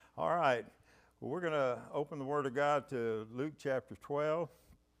All right. Well, we're going to open the Word of God to Luke chapter 12.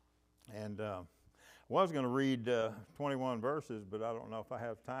 And I was going to read 21 verses, but I don't know if I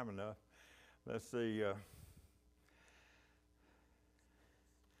have time enough. Let's see.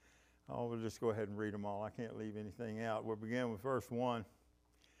 We'll just go ahead and read them all. I can't leave anything out. We'll begin with verse 1.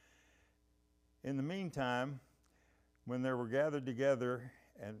 In the meantime, when there were gathered together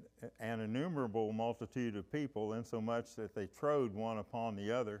an innumerable multitude of people, insomuch that they trode one upon the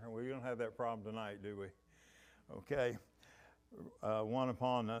other. We don't have that problem tonight, do we? Okay. One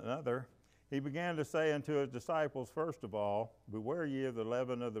upon another. He began to say unto his disciples, first of all, beware ye of the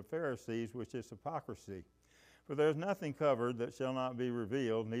leaven of the Pharisees, which is hypocrisy. For there is nothing covered that shall not be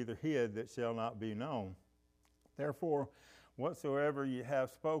revealed, neither hid that shall not be known. Therefore, whatsoever ye have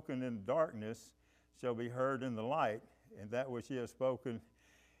spoken in darkness shall be heard in the light, and that which ye have spoken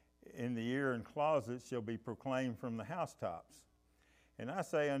in the ear and closet shall be proclaimed from the housetops. And I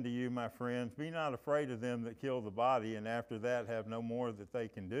say unto you, my friends, be not afraid of them that kill the body, and after that have no more that they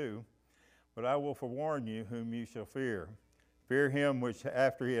can do. But I will forewarn you whom you shall fear. Fear him which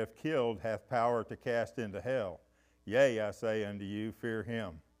after he hath killed hath power to cast into hell. Yea, I say unto you, fear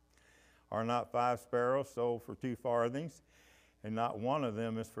him. Are not 5 sparrows sold for 2 farthings, and not one of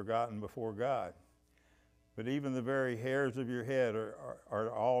them is forgotten before God? But even the very hairs of your head are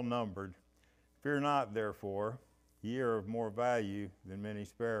all numbered. Fear not, therefore, ye are of more value than many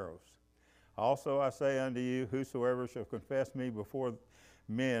sparrows. Also I say unto you, whosoever shall confess me before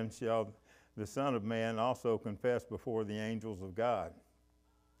men shall the Son of Man also confess before the angels of God.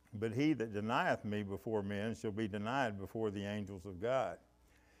 But he that denieth me before men shall be denied before the angels of God.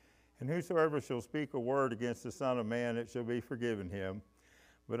 And whosoever shall speak a word against the Son of Man, it shall be forgiven him.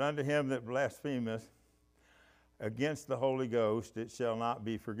 But unto him that blasphemeth against the Holy Ghost, it shall not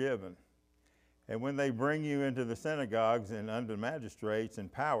be forgiven. And when they bring you into the synagogues and unto magistrates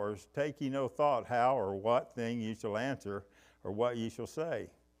and powers, take ye no thought how or what thing ye shall answer, or what ye shall say.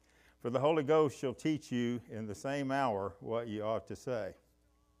 For the Holy Ghost shall teach you in the same hour what ye ought to say.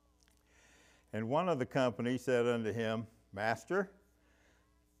 And one of the company said unto him, Master,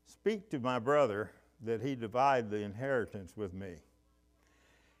 speak to my brother that he divide the inheritance with me.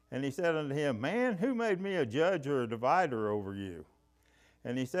 And he said unto him, Man, who made me a judge or a divider over you?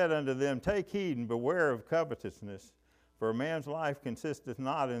 And he said unto them, Take heed and beware of covetousness, for a man's life consisteth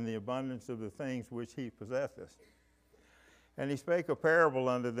not in the abundance of the things which he possesseth. And he spake a parable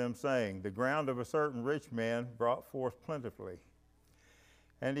unto them, saying, The ground of a certain rich man brought forth plentifully.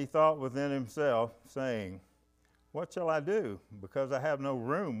 And he thought within himself, saying, What shall I do, because I have no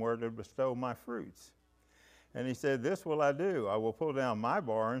room where to bestow my fruits? And he said, This will I do. I will pull down my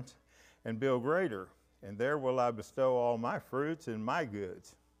barns and build greater, and there will I bestow all my fruits and my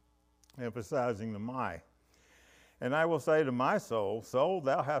goods, emphasizing the my. And I will say to my soul, Soul,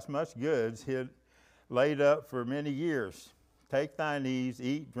 thou hast much goods laid up for many years. Take thine ease,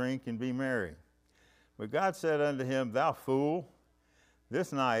 eat, drink, and be merry. But God said unto him, Thou fool,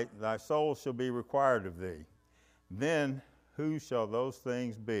 this night thy soul shall be required of thee. Then who shall those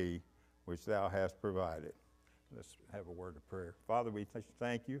things be which thou hast provided? Let's have a word of prayer. Father, we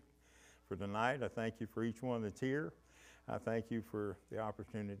thank you for tonight. I thank you for each one that's here. I thank you for the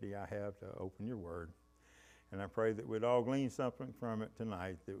opportunity I have to open your word. And I pray that we'd all glean something from it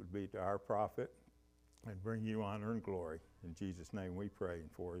tonight that would be to our profit and bring you honor and glory. In Jesus' name we pray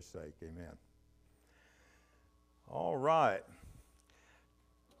and for his sake. Amen. All right.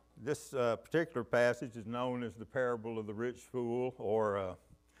 This particular passage is known as the parable of the rich fool, or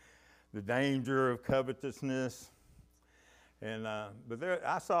the danger of covetousness. And but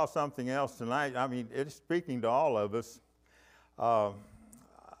I saw something else tonight. I mean, it's speaking to all of us.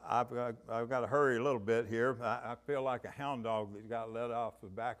 I've got to hurry a little bit here. I feel like a hound dog that got let off the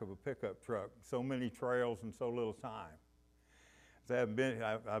back of a pickup truck. So many trails and so little time.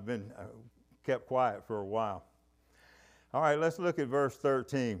 I've been kept quiet for a while. All right, let's look at verse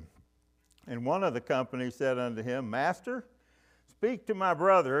 13. And one of the company said unto him, Master, speak to my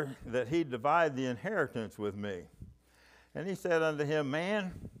brother that he divide the inheritance with me. And he said unto him,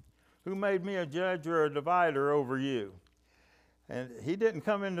 Man, who made me a judge or a divider over you? And he didn't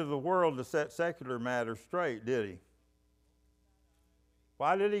come into the world to set secular matters straight, did he?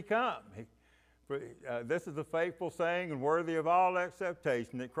 Why did he come? This is a faithful saying and worthy of all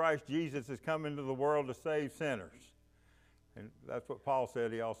acceptation, that Christ Jesus has come into the world to save sinners. And that's what Paul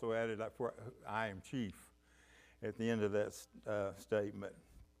said. He also added, I am chief, at the end of that statement.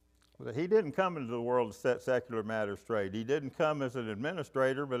 But he didn't come into the world to set secular matters straight. He didn't come as an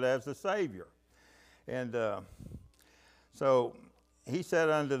administrator, but as a Savior. And so he said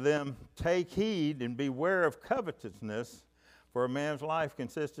unto them, Take heed and beware of covetousness, For a man's life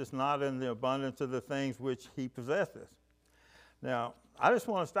consisteth not in the abundance of the things which he possesseth. Now, I just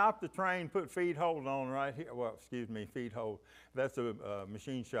want to stop the train, put feed hold on right here. Well, excuse me, feed hold. That's a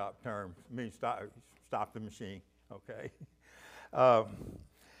machine shop term. It means stop the machine, okay?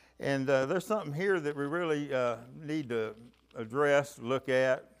 And there's something here that we really need to address, look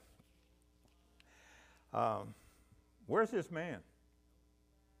at. Where's this man?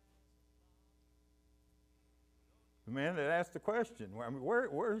 The man that asked the question. I mean,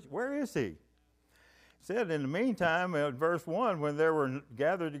 where is he? It said, in the meantime, in verse 1, when there were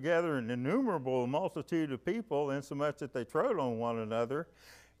gathered together an innumerable multitude of people, insomuch that they trode on one another,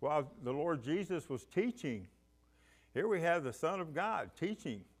 while the Lord Jesus was teaching. Here we have the Son of God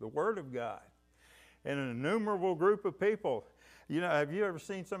teaching the Word of God. And an innumerable group of people. You know, have you ever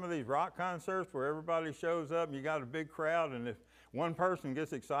seen some of these rock concerts where everybody shows up and you got a big crowd, and if one person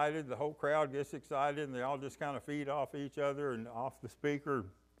gets excited, the whole crowd gets excited, and they all just kind of feed off each other and off the speaker.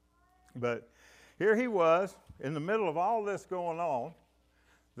 But here he was in the middle of all this going on.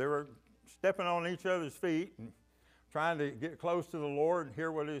 They were stepping on each other's feet and trying to get close to the Lord and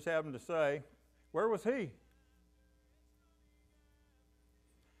hear what he was having to say. Where was he?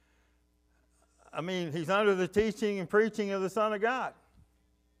 I mean, he's under the teaching and preaching of the Son of God.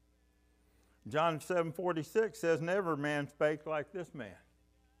 John 7:46 says, never man spake like this man.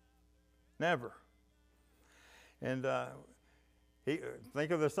 Never. And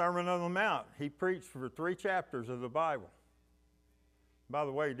think of the Sermon on the Mount. He preached for 3 chapters of the Bible. By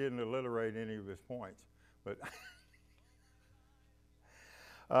the way, he didn't alliterate any of his points. But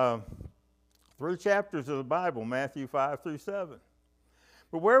 3 chapters of the Bible, Matthew 5 through 7.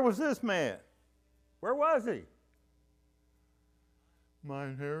 But where was this man? Where was he? My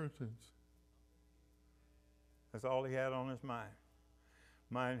inheritance. That's all he had on his mind.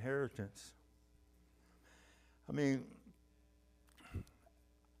 My inheritance. I mean,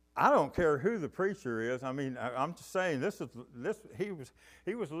 I don't care who the preacher is. I mean, I'm just saying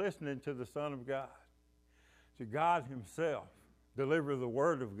he was listening to the Son of God, to God himself deliver the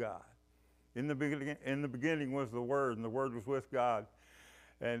Word of God. In the beginning was the Word, and the Word was with God,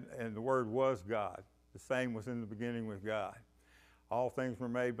 and the Word was God. The same was in the beginning with God. All things were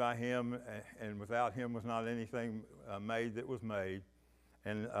made by him, and without him was not anything made that was made.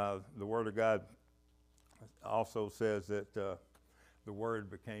 And the Word of God also says that the Word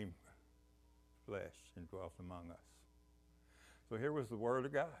became flesh and dwelt among us. So here was the Word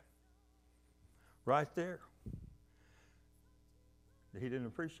of God, right there. He didn't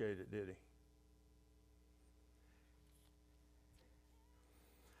appreciate it, did he?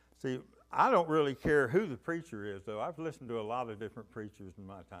 See, I don't really care who the preacher is, though. I've listened to a lot of different preachers in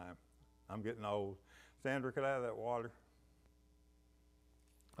my time. I'm getting old. Sandra, could I have that water?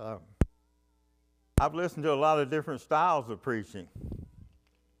 I've listened to a lot of different styles of preaching.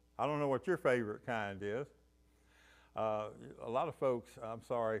 I don't know what your favorite kind is. A lot of folks, I'm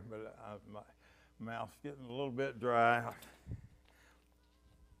sorry, but my mouth's getting a little bit dry.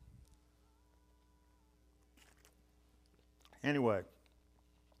 Anyway.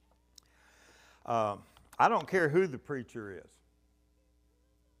 I don't care who the preacher is.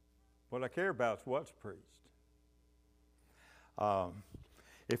 What I care about is what's preached.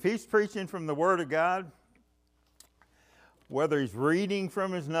 If he's preaching from the Word of God, whether he's reading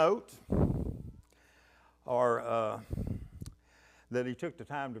from his notes or that he took the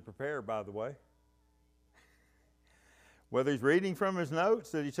time to prepare, by the way, whether he's reading from his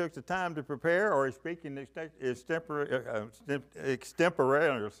notes that he took the time to prepare or he's speaking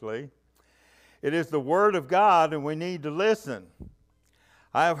extemporaneously, it is the Word of God, and we need to listen.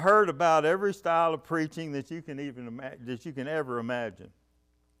 I have heard about every style of preaching that you can ever imagine.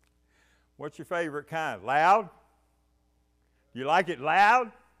 What's your favorite kind? Loud? You like it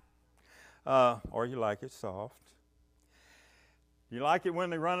loud? Or you like it soft? You like it when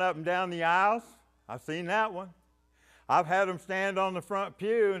they run up and down the aisles? I've seen that one. I've had them stand on the front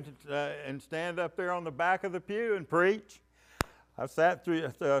pew and stand up there on the back of the pew and preach. I've sat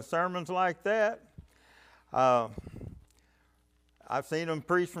through sermons like that. I've seen them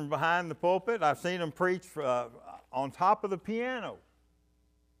preach from behind the pulpit. I've seen them preach on top of the piano,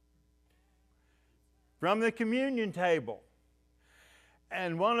 from the communion table.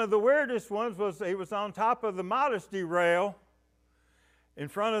 And one of the weirdest ones was he was on top of the modesty rail in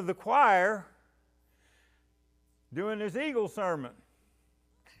front of the choir doing his eagle sermon.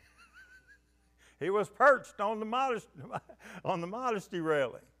 He was perched on the modesty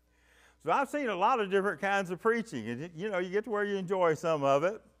railing. So I've seen a lot of different kinds of preaching. And, you get to where you enjoy some of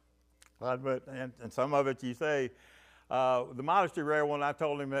it. And some of it you say, the modesty rail one, I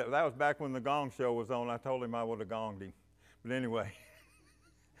told him that was back when the Gong Show was on. I told him I would have gonged him. But anyway.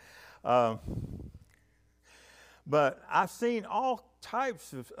 But I've seen all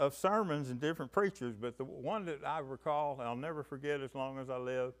types of sermons and different preachers, but the one that I recall, and I'll never forget as long as I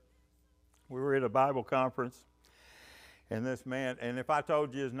live, we were at a Bible conference, and this man, and if I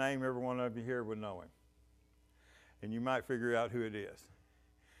told you his name, every one of you here would know him. And you might figure out who it is.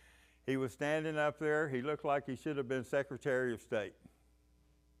 He was standing up there. He looked like he should have been Secretary of State.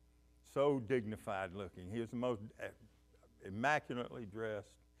 So dignified looking. He was the most immaculately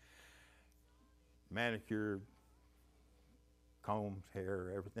dressed, manicured, combs,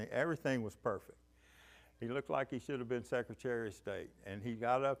 hair, everything was perfect. He looked like he should have been Secretary of State. And he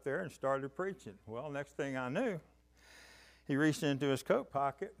got up there and started preaching. Well, next thing I knew, he reached into his coat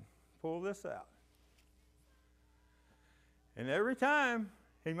pocket, pulled this out. And every time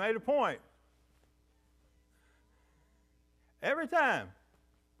he made a point, every time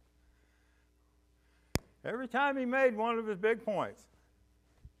he made one of his big points.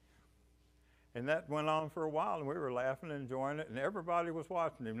 And that went on for a while, and we were laughing and enjoying it, and everybody was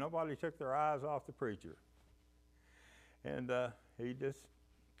watching him. Nobody took their eyes off the preacher. And he just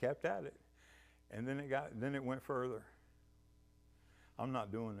kept at it. And then it went further. I'm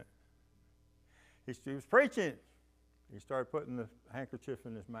not doing it. He was preaching. He started putting the handkerchief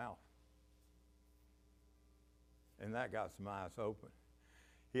in his mouth. And that got some eyes open.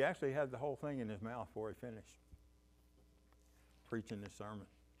 He actually had the whole thing in his mouth before he finished preaching this sermon.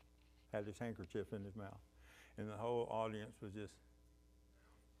 Had his handkerchief in his mouth. And the whole audience was just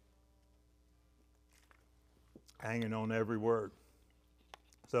hanging on every word.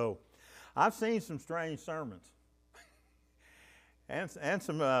 So I've seen some strange sermons. and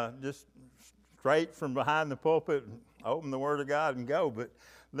some just straight from behind the pulpit, open the Word of God and go. But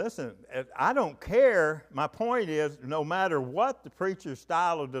listen, I don't care. My point is, no matter what the preacher's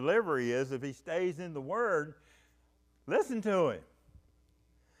style of delivery is, if he stays in the Word, listen to him.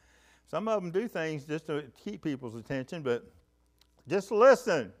 Some of them do things just to keep people's attention, but just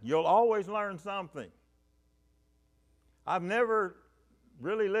listen. You'll always learn something. I've never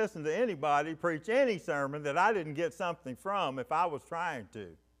really listened to anybody preach any sermon that I didn't get something from if I was trying to.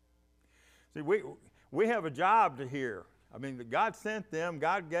 See, we have a job to hear. I mean, God sent them.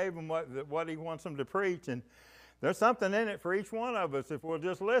 God gave them what He wants them to preach, and there's something in it for each one of us if we'll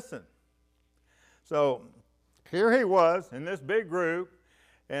just listen. So here he was in this big group,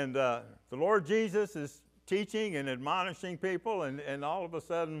 and the Lord Jesus is teaching and admonishing people, and all of a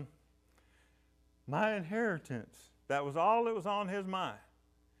sudden, my inheritance. That was all that was on his mind.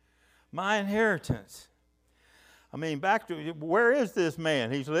 My inheritance. I mean, back to, where is this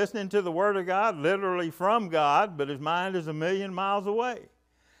man? He's listening to the Word of God, literally from God, but his mind is 1,000,000 miles away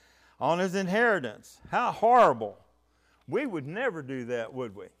on his inheritance. How horrible. We would never do that,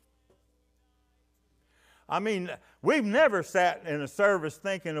 would we? I mean, we've never sat in a service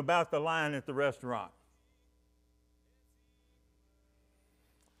thinking about the line at the restaurant,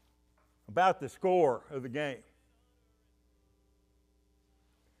 about the score of the game,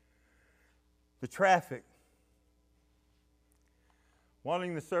 the traffic,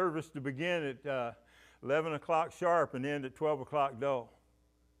 wanting the service to begin at 11 o'clock sharp and end at 12 o'clock dull.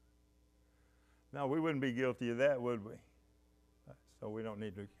 No, we wouldn't be guilty of that, would we? So we don't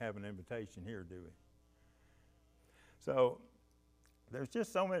need to have an invitation here, do we? So there's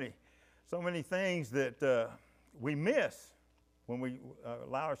just so many things that we miss when we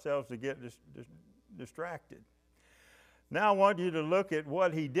allow ourselves to get distracted. Now I want you to look at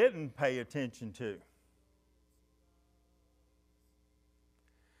what he didn't pay attention to.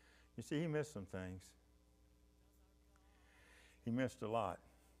 You see, he missed some things. He missed a lot.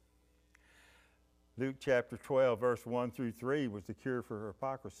 Luke chapter 12, verse 1 through 3 was the cure for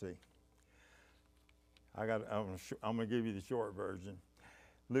hypocrisy. I'm going to give you the short version.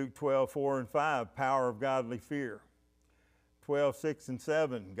 Luke 12, 4 and 5, power of godly fear. 12, 6 and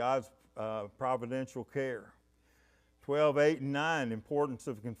 7, God's providential care. 12, 8 and 9, importance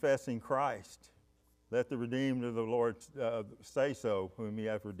of confessing Christ. Let the redeemed of the Lord say so, whom he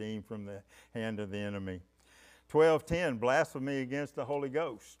hath redeemed from the hand of the enemy. 12, 10, blasphemy against the Holy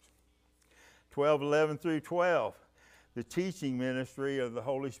Ghost. 12, 11 through 12, the teaching ministry of the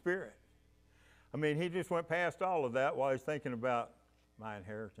Holy Spirit. I mean, he just went past all of that while he's thinking about my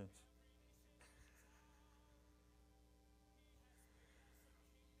inheritance.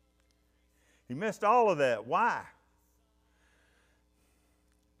 He missed all of that. Why?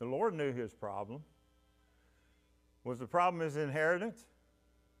 The Lord knew his problem. Was the problem his inheritance?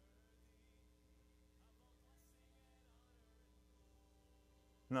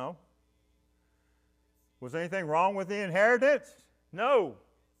 No. Was anything wrong with the inheritance? No.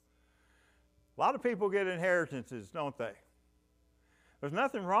 A lot of people get inheritances, don't they? There's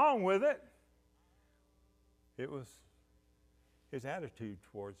nothing wrong with it. It was his attitude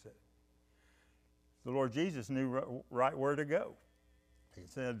towards it. The Lord Jesus knew right where to go. He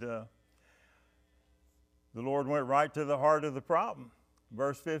said, the Lord went right to the heart of the problem.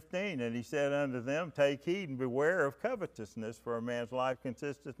 Verse 15, and he said unto them, take heed and beware of covetousness, for a man's life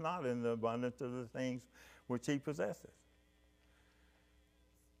consisteth not in the abundance of the things which he possesseth.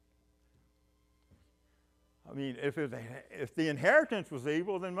 I mean, if the inheritance was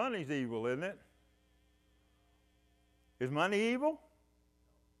evil, then money's evil, isn't it? Is money evil?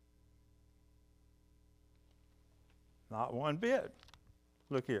 Not one bit.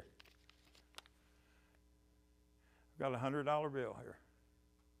 Look here. I've got a $100 bill here.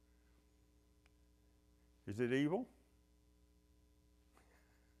 Is it evil?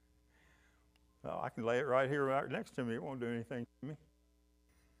 Well, I can lay it right here, right next to me. It won't do anything to me.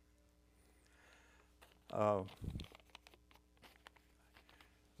 As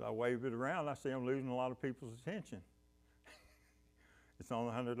I wave it around, I see I'm losing a lot of people's attention. It's on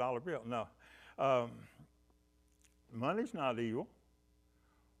the $100 bill. No. Money's not evil.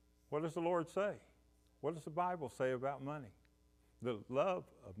 What does the Lord say? What does the Bible say about money? The love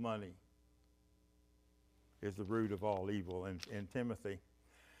of money is the root of all evil. In Timothy,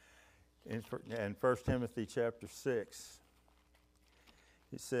 in 1 Timothy chapter 6,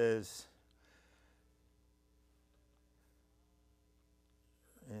 it says,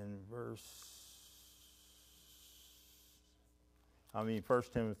 in 1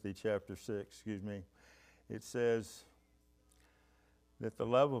 Timothy chapter 6, it says that the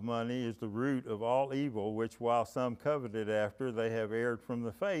love of money is the root of all evil, which while some coveted after, they have erred from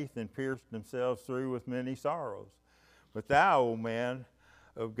the faith and pierced themselves through with many sorrows. But thou, O man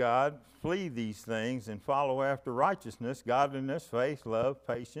of God, flee these things and follow after righteousness, godliness, faith, love,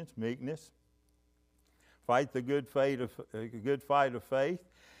 patience, meekness. Fight the good fight of faith.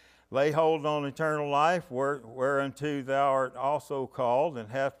 Lay hold on eternal life, whereunto thou art also called, and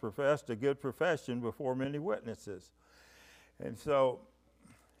hast professed a good profession before many witnesses. And so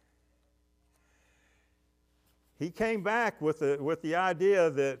he came back with the idea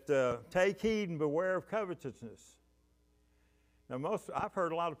that take heed and beware of covetousness. Now, I've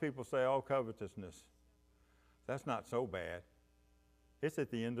heard a lot of people say, oh, covetousness, that's not so bad. It's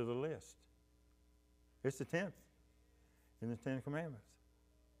at the end of the list. It's the 10th in the 10 Commandments.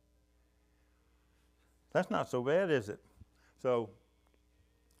 That's not so bad, is it? So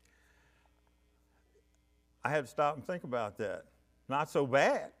I had to stop and think about that. Not so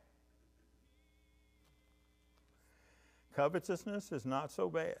bad. Covetousness is not so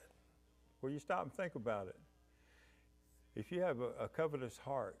bad. Well, you stop and think about it. If you have a covetous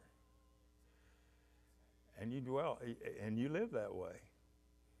heart and you live that way,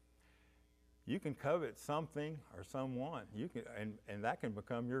 you can covet something or someone. And that can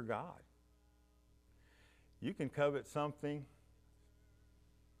become your God. You can covet something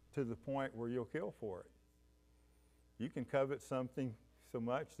to the point where you'll kill for it. You can covet something so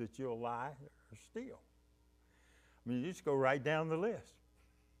much that you'll lie or steal. I mean, you just go right down the list.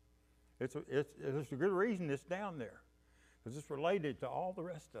 There's a good reason it's down there, because it's related to all the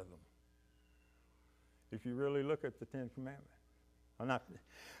rest of them. If you really look at the 10 Commandments.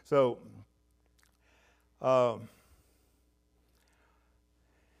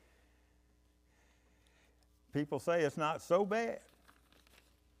 People say it's not so bad,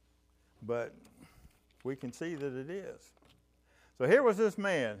 but we can see that it is. So here was this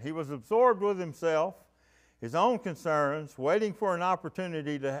man. He was absorbed with himself, his own concerns, waiting for an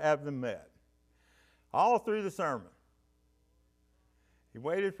opportunity to have them met. All through the sermon. He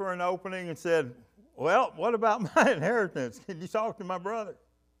waited for an opening and said, well, what about my inheritance? Can you talk to my brother?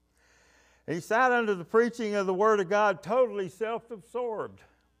 And he sat under the preaching of the Word of God totally self-absorbed.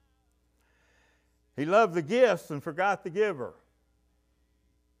 He loved the gifts and forgot the giver.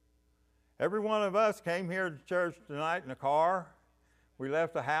 Every one of us came here to church tonight in a car. We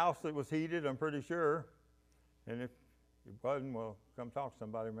left a house that was heated, I'm pretty sure. And if it wasn't, well, come talk to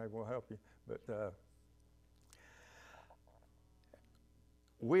somebody, maybe we'll help you. But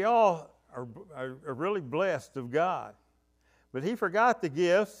we all are really blessed of God. But he forgot the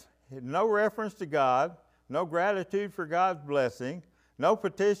gifts, had no reference to God, no gratitude for God's blessing, no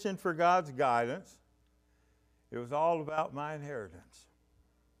petition for God's guidance. It was all about my inheritance.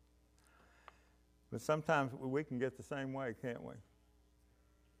 But sometimes we can get the same way, can't we?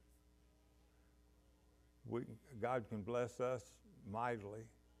 God can bless us mightily,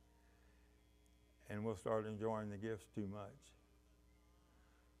 and we'll start enjoying the gifts too much.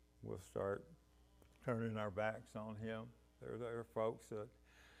 We'll start turning our backs on Him. There are folks that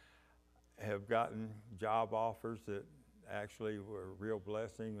have gotten job offers that actually were a real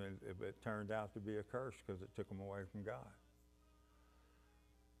blessing, and it turned out to be a curse because it took them away from God.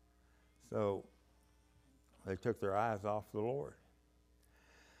 So they took their eyes off the Lord.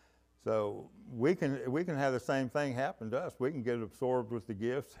 So we can have the same thing happen to us. We can get absorbed with the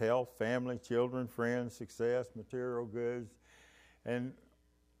gifts, health, family, children, friends, success, material goods. And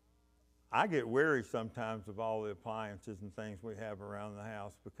I get weary sometimes of all the appliances and things we have around the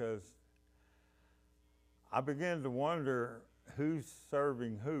house, because I begin to wonder who's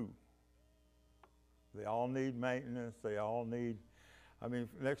serving who. They all need maintenance. They all need,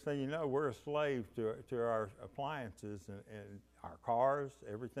 next thing you know, we're a slave to our appliances and our cars,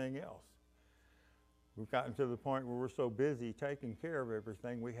 everything else. We've gotten to the point where we're so busy taking care of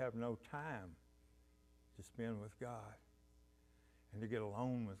everything, we have no time to spend with God and to get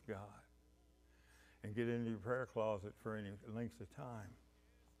alone with God and get into your prayer closet for any length of time.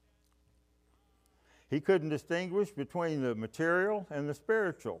 He couldn't distinguish between the material and the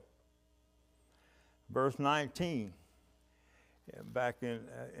spiritual. Verse 19, back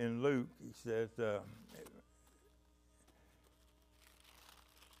in Luke, he says,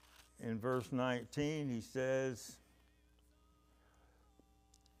 in verse 19, he says,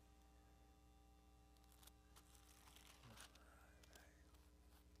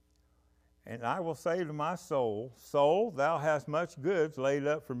 and I will say to my soul, soul, thou hast much goods laid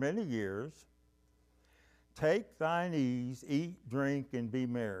up for many years. Take thine ease, eat, drink, and be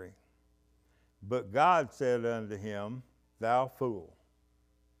merry. But God said unto him, thou fool.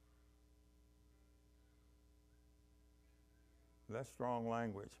 That's strong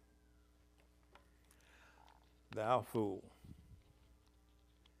language. Thou fool.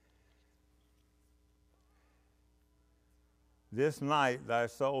 This night thy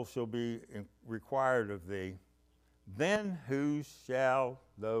soul shall be required of thee. Then whose shall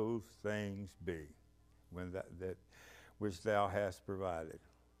those things be, when that which thou hast provided?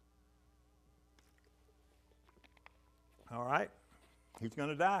 All right, he's going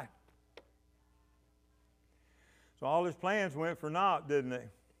to die. So all his plans went for naught, didn't they?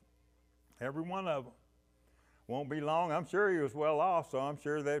 Every one of them. Won't be long. I'm sure he was well off, so I'm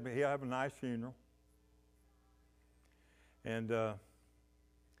sure that he'll have a nice funeral. And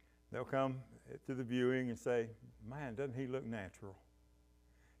they'll come to the viewing and say, man, doesn't he look natural?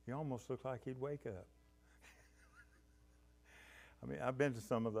 He almost looks like he'd wake up. I've been to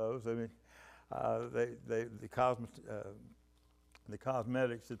some of those. The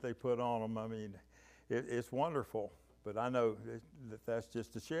cosmetics that they put on them, it's wonderful. But I know that that's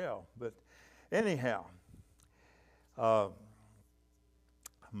just a shell. But anyhow,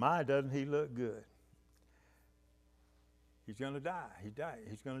 doesn't he look good? He's going to die.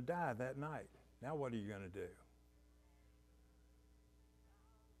 He's going to die that night. Now what are you going to do?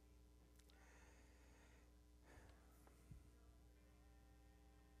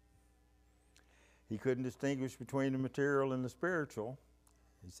 He couldn't distinguish between the material and the spiritual.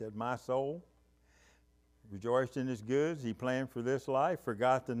 He said, my soul rejoiced in his goods. He planned for this life,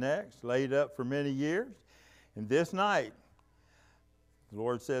 forgot the next, laid up for many years. And this night, the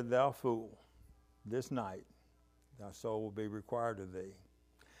Lord said, thou fool, this night thy soul will be required of thee.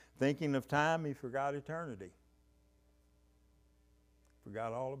 Thinking of time, he forgot eternity.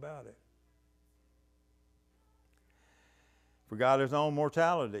 Forgot all about it. Forgot his own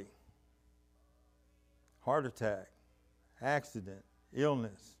mortality. Heart attack, accident,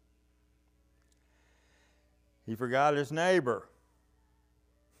 illness. He forgot his neighbor,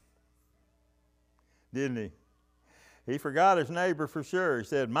 didn't he? He forgot his neighbor for sure. He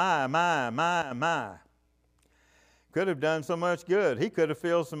said, my. Could have done so much good. He could have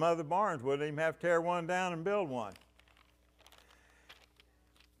filled some other barns. Wouldn't even have to tear one down and build one.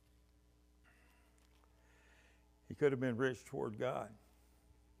 He could have been rich toward God.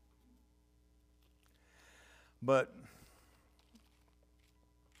 But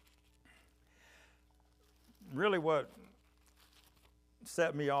really what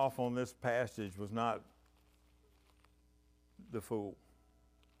set me off on this passage was not the fool.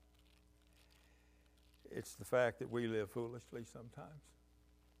 It's the fact that we live foolishly sometimes.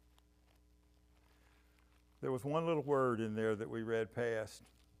 There was one little word in there that we read past,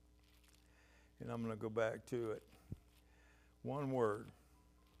 and I'm going to go back to it. One word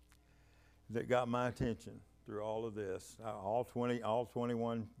that got my attention through all of this, all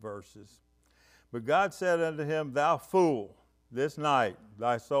 21 verses. But God said unto him, thou fool, this night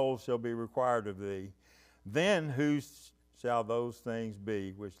thy soul shall be required of thee. Then whose shall those things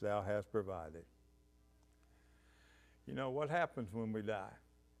be which thou hast provided? You know, what happens when we die?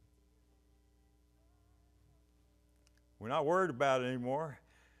 We're not worried about it anymore.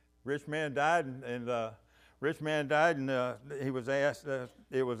 Rich man died and Rich man died, and it was asked,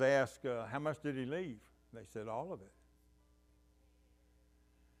 how much did he leave? They said, all of it.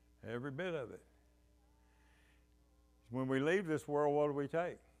 Every bit of it. When we leave this world, what do we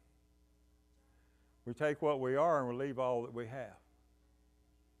take? We take what we are and we leave all that we have.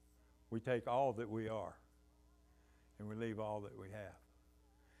 We take all that we are and we leave all that we have.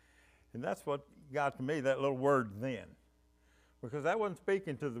 And that's what got to me, that little word then. Because that wasn't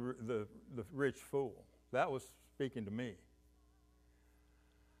speaking to the rich fool. That was speaking to me.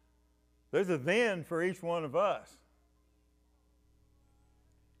 There's a then for each one of us.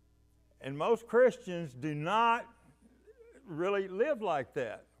 And most Christians do not really live like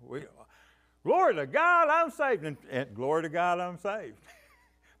that. Glory to God, I'm saved. And glory to God, I'm saved.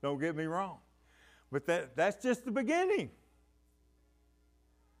 Don't get me wrong. But that's just the beginning.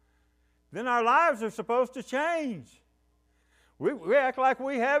 Then our lives are supposed to change. We act like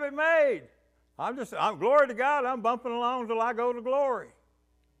we have it made. I'm glory to God, I'm bumping along till I go to glory.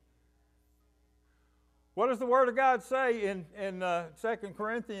 What does the Word of God say in 2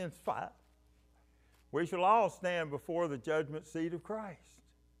 Corinthians 5? We shall all stand before the judgment seat of Christ.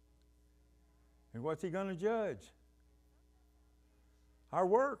 And what's He going to judge? Our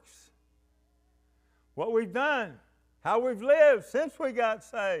works. What we've done. How we've lived since we got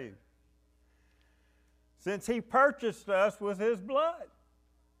saved. Since He purchased us with His blood.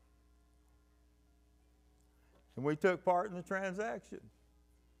 And we took part in the transaction.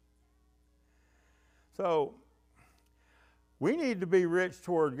 So, we need to be rich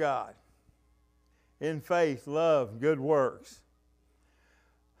toward God in faith, love, good works.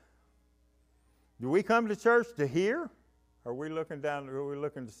 Do we come to church to hear? Or are we looking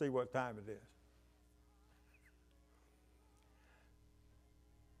to see what time it is?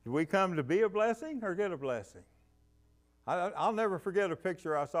 Do we come to be a blessing or get a blessing? I'll never forget a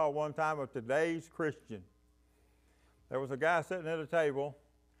picture I saw one time of today's Christian. There was a guy sitting at a table.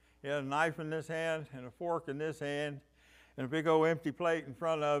 He had a knife in this hand and a fork in this hand and a big old empty plate in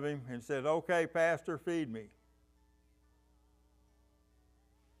front of him and said, "Okay, Pastor, feed me."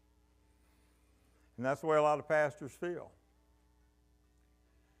 And that's the way a lot of pastors feel.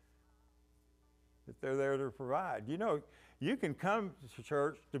 That they're there to provide. You know, you can come to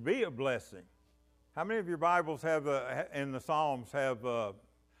church to be a blessing. How many of your Bibles have, in the Psalms, have a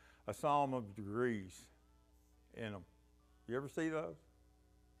psalm of degrees in them? You ever see those?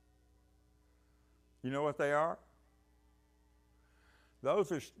 You know what they are?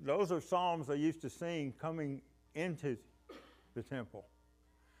 Those are psalms they used to sing coming into the temple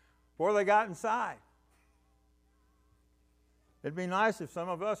before they got inside. It'd be nice if some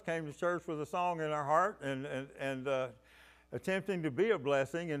of us came to church with a song in our heart and attempting to be a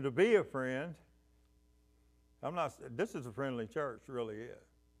blessing and to be a friend. This is a friendly church, really is.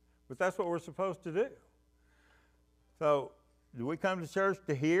 But that's what we're supposed to do. So, do we come to church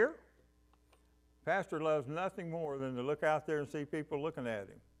to hear? Pastor loves nothing more than to look out there and see people looking at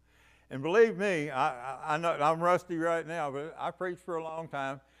him. And believe me, I know I'm rusty right now, but I preached for a long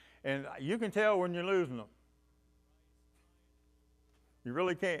time, and you can tell when you're losing them. You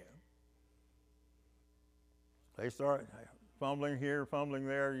really can. They start fumbling here, fumbling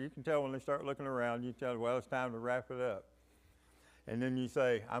there. You can tell when they start looking around. You tell, well, it's time to wrap it up. And then you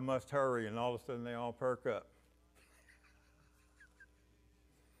say, I must hurry, and all of a sudden they all perk up.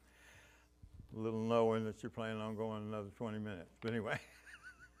 Little knowing that you're planning on going another 20 minutes. But anyway.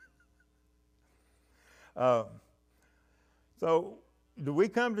 So, do we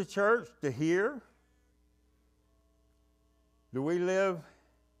come to church to hear? Do we live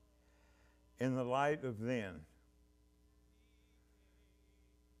in the light of then?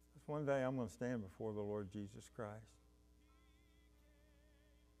 One day I'm going to stand before the Lord Jesus Christ.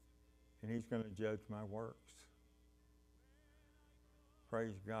 And He's going to judge my works.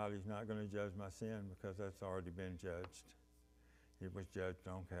 Praise God, He's not going to judge my sin because that's already been judged. It was judged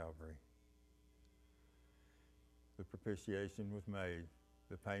on Calvary. The propitiation was made.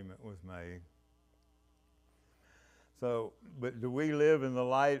 The payment was made. So, but do we live in the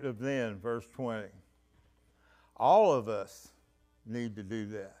light of then, verse 20? All of us need to do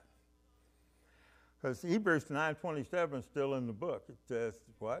that. Because Hebrews 9:27 is still in the book. It says,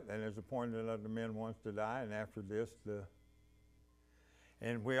 what? And there's appointed unto men once to die, and after this,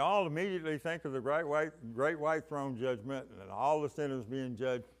 and we all immediately think of the great white throne judgment and all the sinners being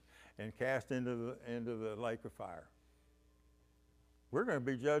judged and cast into the lake of fire. We're going to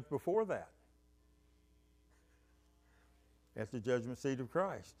be judged before that at the judgment seat of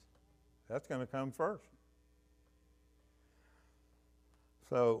Christ. That's going to come first.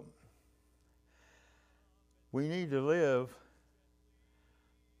 So, we need to live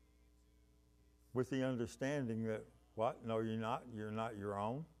with the understanding that, what? No, you're not. You're not your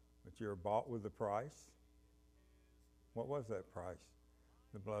own, but you're bought with a price. What was that price?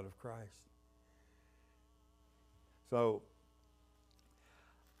 The blood of Christ. So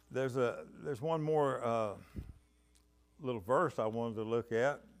there's one more little verse I wanted to look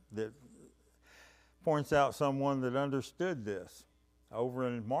at that points out someone that understood this. Over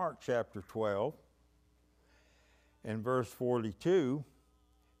in Mark chapter 12, in verse 42,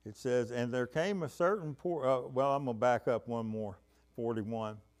 it says, and there came a certain poor, I'm going to back up one more,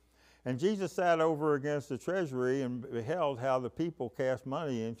 41. And Jesus sat over against the treasury and beheld how the people cast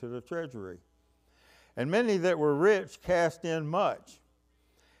money into the treasury. And many that were rich cast in much.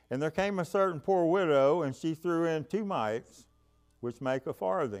 And there came a certain poor widow, and she threw in 2 mites, which make a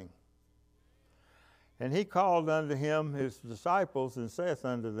farthing. And he called unto him his disciples, and saith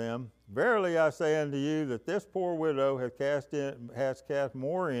unto them, verily I say unto you, that this poor widow has cast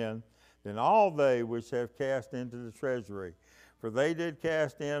more in than all they which have cast into the treasury. For they did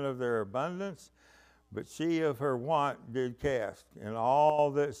cast in of their abundance, but she of her want did cast, and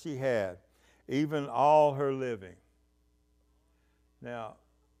all that she had, even all her living. Now,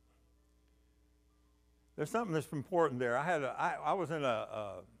 there's something that's important there. I was in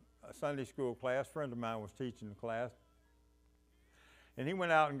a Sunday school class. A friend of mine was teaching the class, and he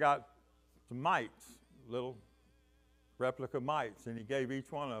went out and got some mites, little replica mites, and he gave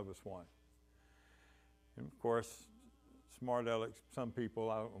each one of us one. And of course, smart Alex, some people,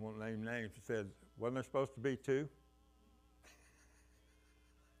 I won't name names, said, wasn't there supposed to be 2?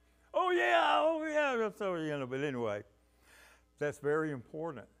 Oh yeah, so, but anyway, that's very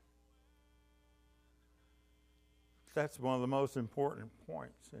important. That's one of the most important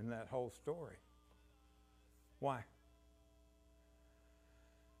points in that whole story. Why?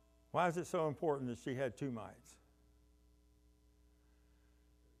 Why is it so important that she had 2 mites?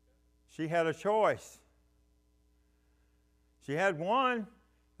 She had a choice. She had one.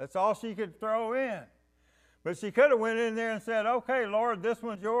 That's all she could throw in. But she could have went in there and said, okay, Lord, this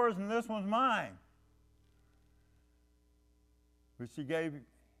one's yours and this one's mine. But she gave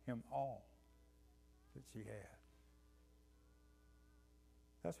him all that she had.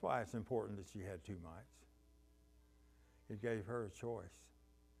 That's why it's important that she had 2 mites. It gave her a choice.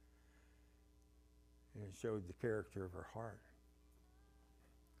 And it showed the character of her heart.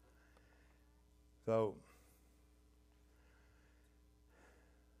 So,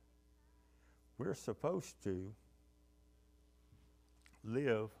 we're supposed to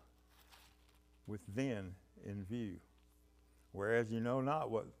live with then in view. Whereas you know not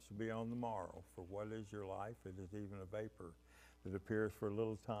what shall be on the morrow, for what is your life? It is even a vapor that appears for a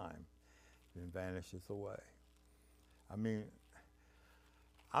little time, and vanisheth away. I mean,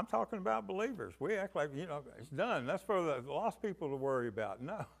 I'm talking about believers. We act like, it's done. That's for the lost people to worry about.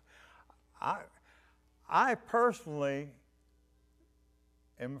 No. I personally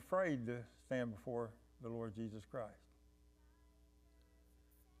am afraid to stand before the Lord Jesus Christ.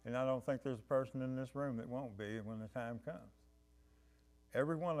 And I don't think there's a person in this room that won't be when the time comes.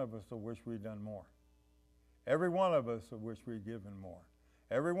 Every one of us will wish we'd done more. Every one of us will wish we'd given more.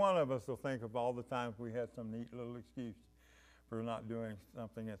 Every one of us will think of all the times we had some neat little excuse for not doing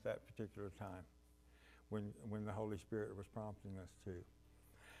something at that particular time when the Holy Spirit was prompting us to.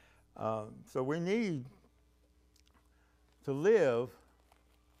 So we need to live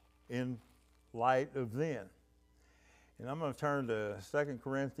in light of then. And I'm going to turn to 2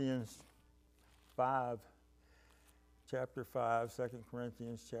 Corinthians 5, chapter 5, 2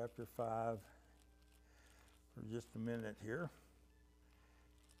 Corinthians chapter 5 for just a minute here.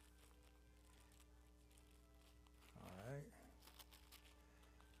 All right.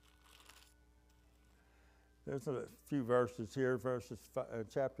 There's a few verses here,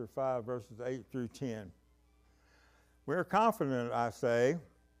 chapter 5, verses 8 through 10. We're confident, I say,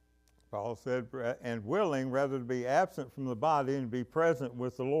 Paul said, and willing rather to be absent from the body and be present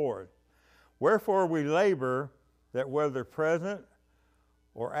with the Lord. Wherefore we labor that whether present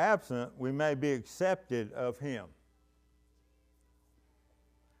or absent, we may be accepted of him.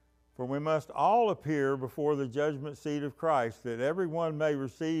 For we must all appear before the judgment seat of Christ, that everyone may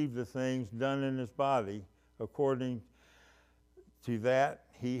receive the things done in his body according to that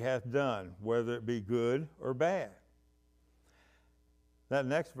he hath done, whether it be good or bad. That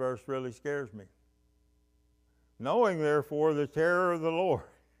next verse really scares me. Knowing, therefore, the terror of the Lord,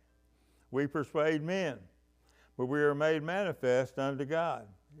 we persuade men, but we are made manifest unto God,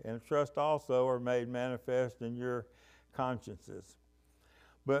 and trust also are made manifest in your consciences.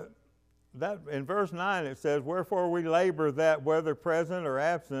 But that in verse 9 it says, wherefore we labor that whether present or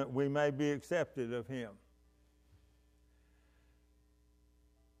absent we may be accepted of him.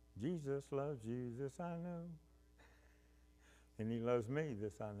 Jesus loves you, this I know. And he loves me,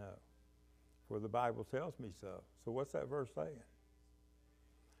 this I know. For the Bible tells me so. So what's that verse saying?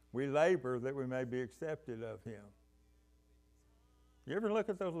 We labor that we may be accepted of him. You ever look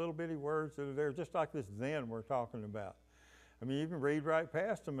at those little bitty words that are there, just like this then we're talking about? I mean, you can read right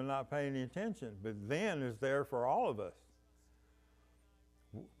past them and not pay any attention, but then is there for all of us.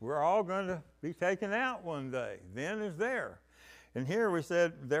 We're all going to be taken out one day. Then is there. And here we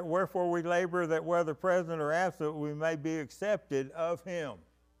said that wherefore we labor that whether present or absent we may be accepted of him.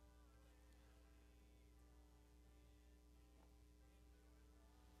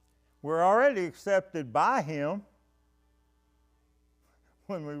 We're already accepted by him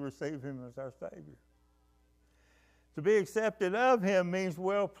when we receive him as our Savior. To be accepted of him means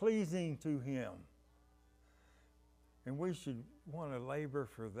well-pleasing to him. And we should want to labor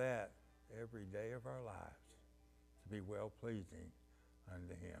for that every day of our lives, to be well-pleasing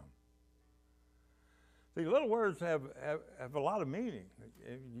unto him. See, little words have a lot of meaning.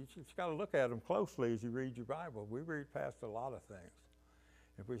 You just got to look at them closely as you read your Bible. We read past a lot of things.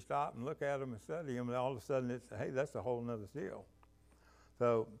 If we stop and look at them and study them, all of a sudden it's, hey, that's a whole nother deal.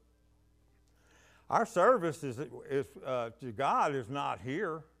 So our service is to God is not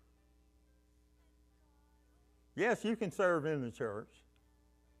here. Yes, you can serve in the church.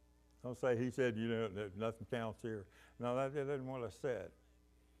 Don't say he said, that nothing counts here. No, that isn't what I said.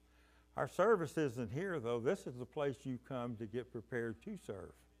 Our service isn't here, though. This is the place you come to get prepared to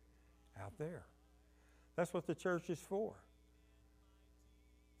serve, out there. That's what the church is for,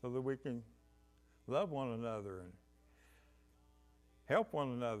 so that we can love one another and help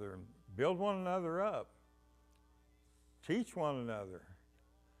one another and build one another up, teach one another,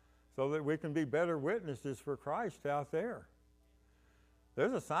 so that we can be better witnesses for Christ out there.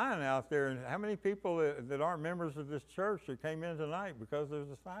 There's a sign out there, and how many people that aren't members of this church that came in tonight because there's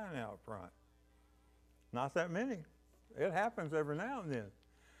a sign out front? Not that many. It happens every now and then.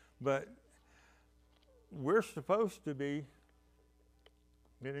 But we're supposed to be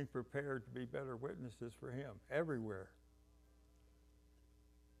getting prepared to be better witnesses for him everywhere.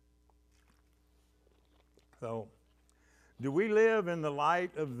 So, do we live in the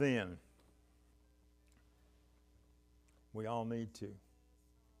light of then? We all need to.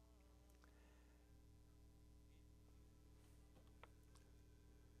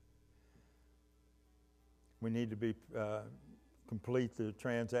 We need to be complete the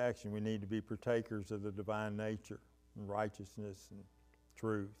transaction. We need to be partakers of the divine nature and righteousness and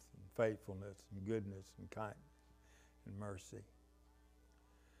truth and faithfulness and goodness and kindness and mercy.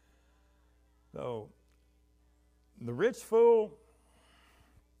 So, the rich fool,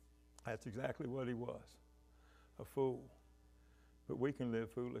 that's exactly what he was, a fool. But we can live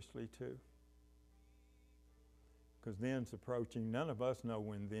foolishly too. Because then's approaching. None of us know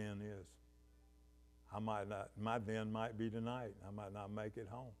when then is. I might not, my then might be tonight. I might not make it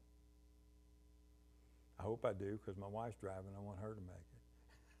home. I hope I do, because my wife's driving. I want her to make it.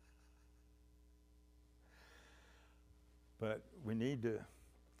 But we need to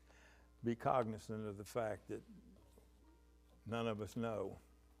be cognizant of the fact that none of us know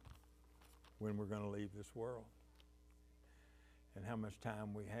when we're going to leave this world and how much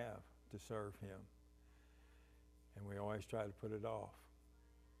time we have to serve him. And we always try to put it off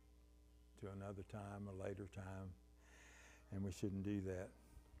to another time, a later time, and we shouldn't do that.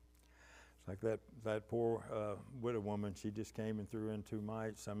 It's like that poor widow woman, she just came and threw in 2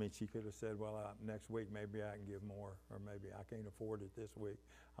 mites. I mean, she could have said, well, next week maybe I can give more, or maybe I can't afford it this week.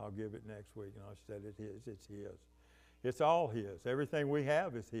 I'll give it next week. And I said, it's his. It's all his. Everything we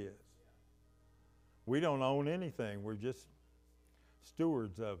have is his. We don't own anything. We're just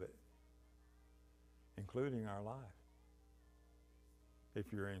stewards of it, including our life,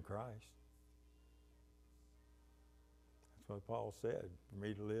 if you're in Christ. That's what Paul said. For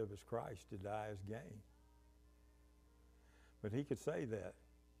me to live is Christ, to die is gain. But he could say that.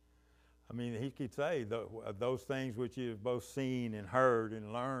 I mean, he could say those things which you have both seen and heard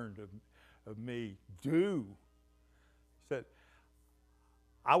and learned of me, do. He said,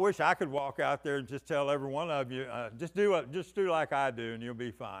 I wish I could walk out there and just tell every one of you, just do like I do and you'll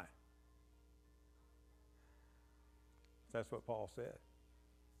be fine. That's what Paul said.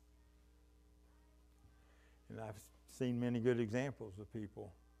 And I've seen many good examples of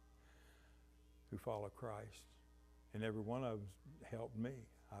people who follow Christ. And every one of them helped me.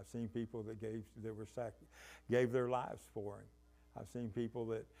 I've seen people that gave their lives for him. I've seen people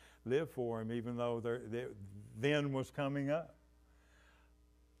that lived for him even though their then was coming up.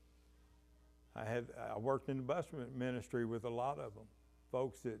 I worked in the bus ministry with a lot of them,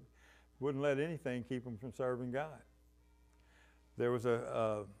 folks that wouldn't let anything keep them from serving God. There was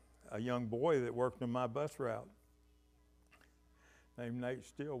a a young boy that worked on my bus route named Nate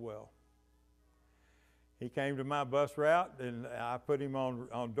Stillwell. He came to my bus route, and I put him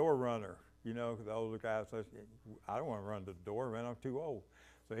on door runner. You know, the older guys said, I don't want to run to the door, man, I'm too old.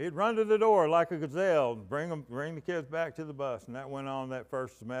 So he'd run to the door like a gazelle and bring the kids back to the bus. And that went on that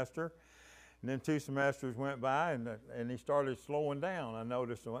first semester. And then 2 semesters went by, and he started slowing down. I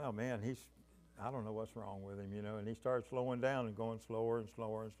noticed, well, man, I don't know what's wrong with him, you know. And he started slowing down and going slower and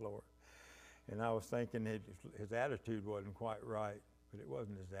slower and slower. And I was thinking his attitude wasn't quite right. But it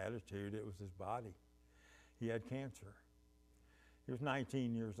wasn't his attitude, it was his body. He had cancer. He was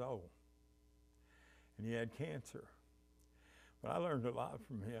 19 years old. And he had cancer. But I learned a lot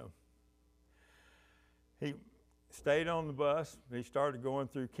from him. He stayed on the bus. He started going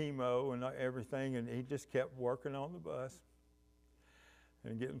through chemo and everything, and he just kept working on the bus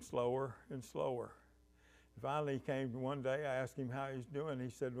and getting slower and slower. Finally, he came one day. I asked him how he's doing. He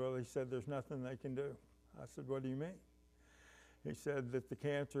said, there's nothing they can do. I said, what do you mean? He said that the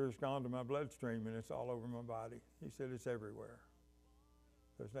cancer has gone to my bloodstream and it's all over my body. He said it's everywhere.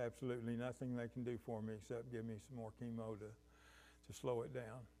 There's absolutely nothing they can do for me except give me some more chemo to slow it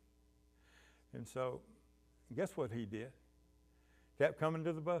down. And so, guess what he did? Kept coming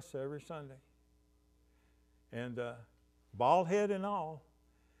to the bus every Sunday. And bald head and all,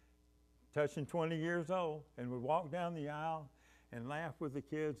 touching 20 years old, and would walk down the aisle and laugh with the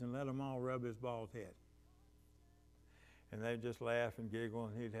kids and let them all rub his bald head. And they'd just laugh and giggle,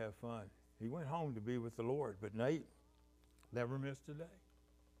 and he'd have fun. He went home to be with the Lord, but Nate never missed a day.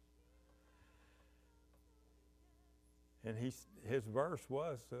 And his verse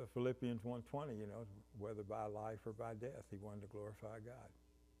was Philippians 1:20, you know, whether by life or by death, he wanted to glorify God.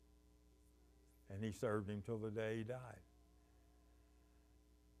 And he served him till the day he died.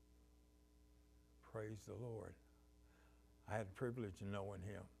 Praise the Lord. I had the privilege of knowing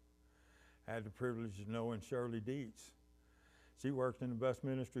him. I had the privilege of knowing Shirley Dietz. She worked in the bus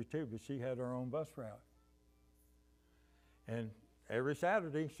ministry too, but she had her own bus route. And every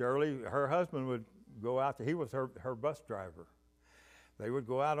Saturday, Shirley, her husband would go out he was her bus driver. They would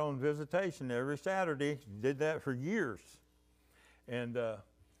go out on visitation every Saturday, did that for years. And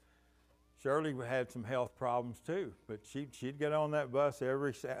Shirley had some health problems too, but she'd get on that bus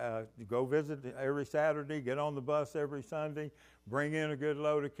go visit every Saturday, get on the bus every Sunday, bring in a good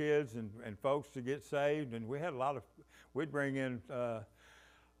load of kids and folks to get saved. And we had we'd bring in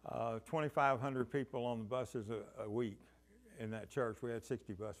 2,500 people on the buses a week in that church. We had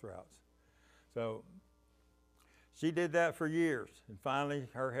 60 bus routes. So she did that for years, and finally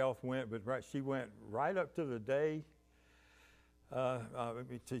her health went, but she went right up to the day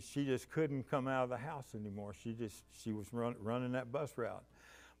she just couldn't come out of the house anymore. She was running that bus route.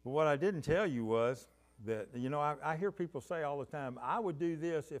 But what I didn't tell you was that, you know, I hear people say all the time, I would do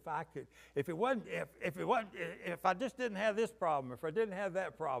this if I could, if I just didn't have this problem, if I didn't have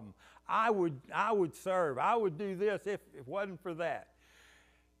that problem, I would serve, I would do this if it wasn't for that.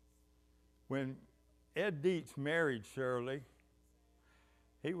 When Ed Dietz married Shirley,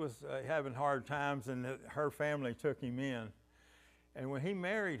 he was having hard times, and her family took him in. And when he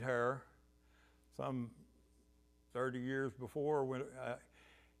married her, some 30 years before,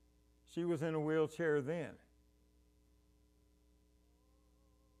 she was in a wheelchair then.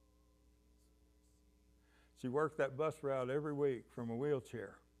 She worked that bus route every week from a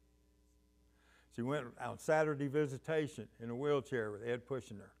wheelchair. She went on Saturday visitation in a wheelchair with Ed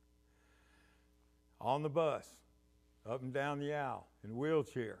pushing her. On the bus, up and down the aisle in a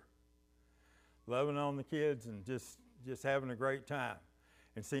wheelchair, loving on the kids and just having a great time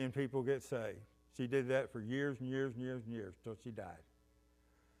and seeing people get saved. She did that for years and years and years and years till she died.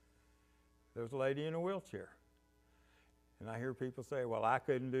 There was a lady in a wheelchair. And I hear people say, well, I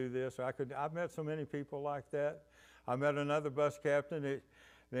couldn't do this. I've met so many people like that. I met another bus captain,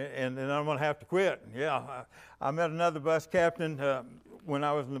 and I'm going to have to quit. Yeah, I met another bus captain when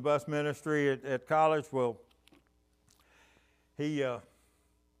I was in the bus ministry at college. Well, he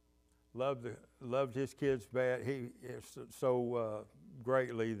loved his kids bad. He so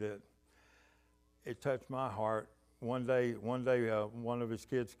greatly that it touched my heart. One day, one of his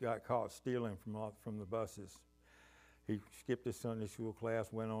kids got caught stealing from the buses. He skipped his Sunday school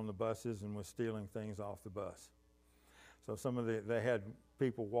class, went on the buses, and was stealing things off the bus. So they had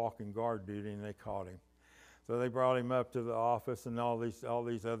people walking guard duty, and they caught him. So they brought him up to the office, and all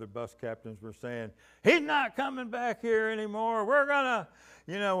these other bus captains were saying, he's not coming back here anymore. We're gonna,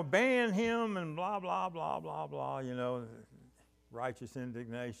 ban him, and blah blah blah blah blah. Righteous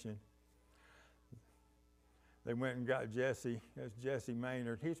indignation. They went and got Jesse. That's Jesse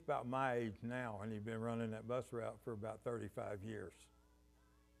Maynard. He's about my age now, and he's been running that bus route for about 35 years.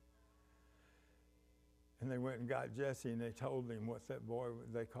 And they went and got Jesse, and they told him what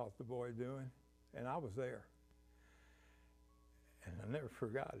they caught the boy doing. And I was there. And I never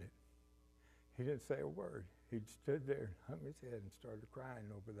forgot it. He didn't say a word. He stood there and hung his head and started crying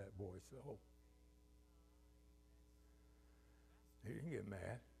over that boy's soul. He didn't get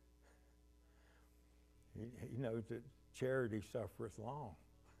mad. He knows that charity suffereth long.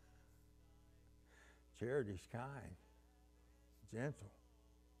 Charity's kind, gentle.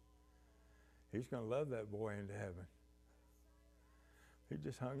 He's going to love that boy into heaven. He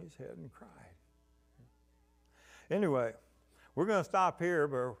just hung his head and cried. Anyway, we're going to stop here,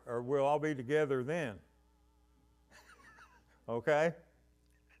 or we'll all be together then. Okay?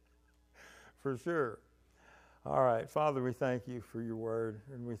 For sure. All right. Father, we thank you for your word,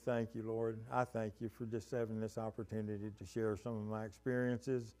 and we thank you, Lord. I thank you for just having this opportunity to share some of my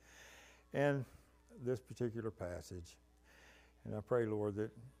experiences and this particular passage. And I pray, Lord,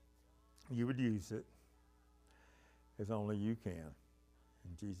 that you would use it as only you can.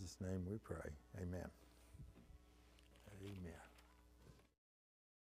 In Jesus' name we pray. Amen.